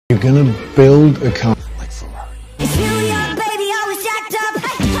You're gonna build a car. It's New York, baby, always jacked up.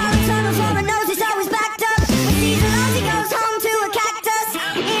 Car tunnels on the nose, it's always backed up. When Caesar loves, he goes home to a cactus.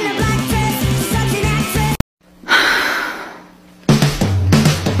 In a black dress, such an actress.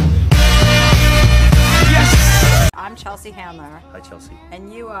 Yes! I'm Chelsea Handler. Hi, Chelsea.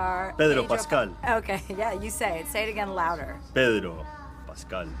 And you are... Pedro Pascal. Okay, yeah, you say it. Say it again louder. Pedro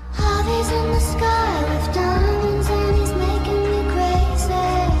Pascal. Holidays in the sky with diamonds and he's making me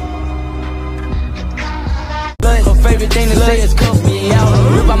crazy. Her favorite thing to say is cuff me out.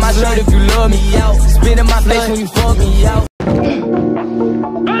 Rip out my shirt if you love me out. Spit in my face when you fuck me out. I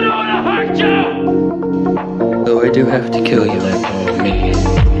don't wanna hurt you! Though I do have to kill you, let go of me.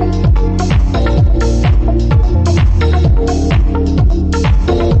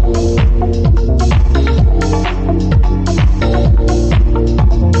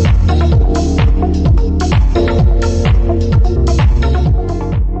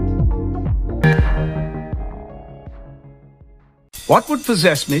 What would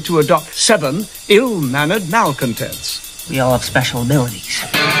possess me to adopt 7 ill-mannered malcontents? We all have special abilities.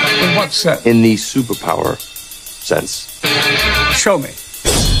 In what sense? In the superpower sense. Show me.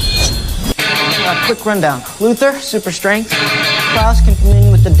 Quick rundown. Luther, super strength. Klaus can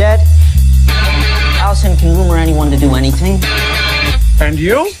commune with the dead. Allison can rumor anyone to do anything. And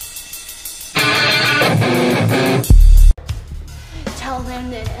you? Tell them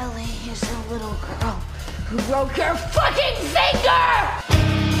that Ellie is a little girl who broke her fucking finger!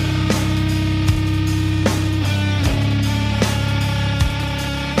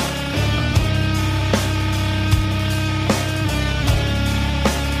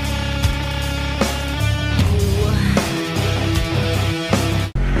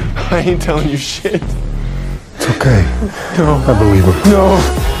 I ain't telling you shit. It's okay. No. I believe her. No.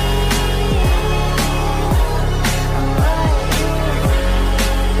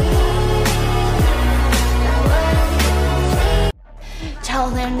 Tell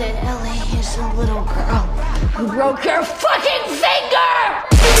them that Ellie is a little girl who broke her fucking finger!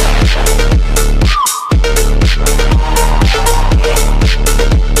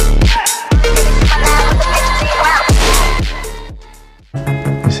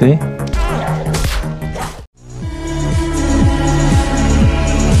 You see?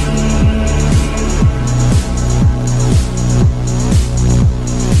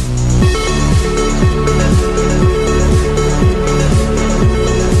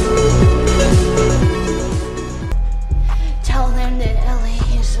 Tell them that Ellie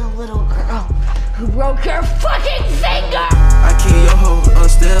is a little girl who broke her fucking finger! I keep your hoe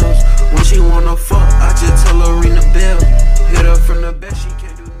upstairs. When she wanna fuck, I just tell her ring the bell. Hit her from the back, she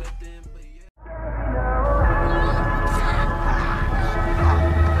can't do nothing but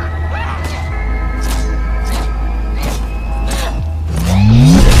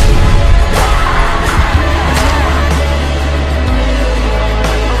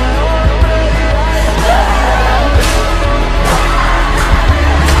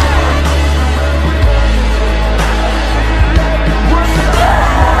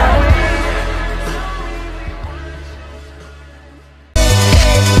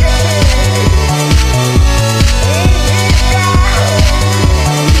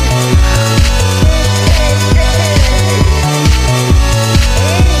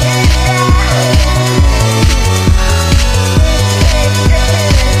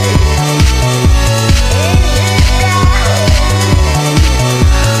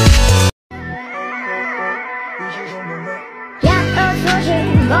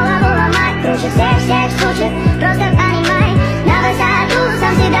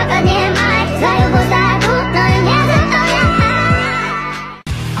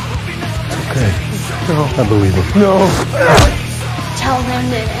No. I believe her. No. Tell them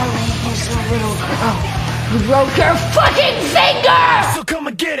that Ellie is a little girl who broke her fucking finger! So come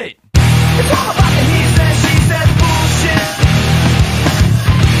and get it! It's all about the he said, she said bullshit!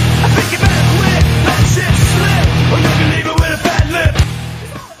 I think you better quit, let shit slip, or you can leave it with a fat lip!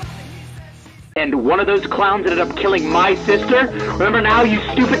 And one of those clowns ended up killing my sister? Remember now, you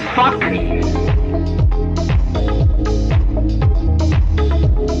stupid fuck?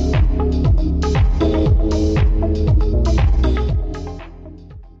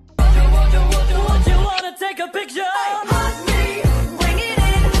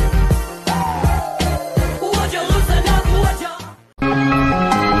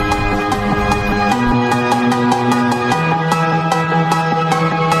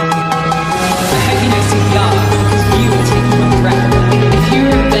 Happiness to y'all, because you will take my breath. If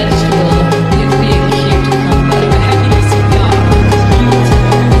you're a vegetable,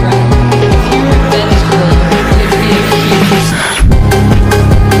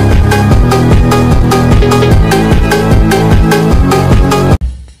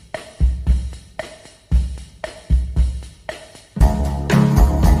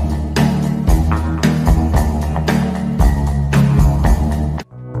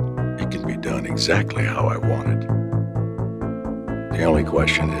 exactly how I want it. The only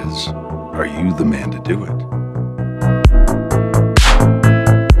question is, are you the man to do it?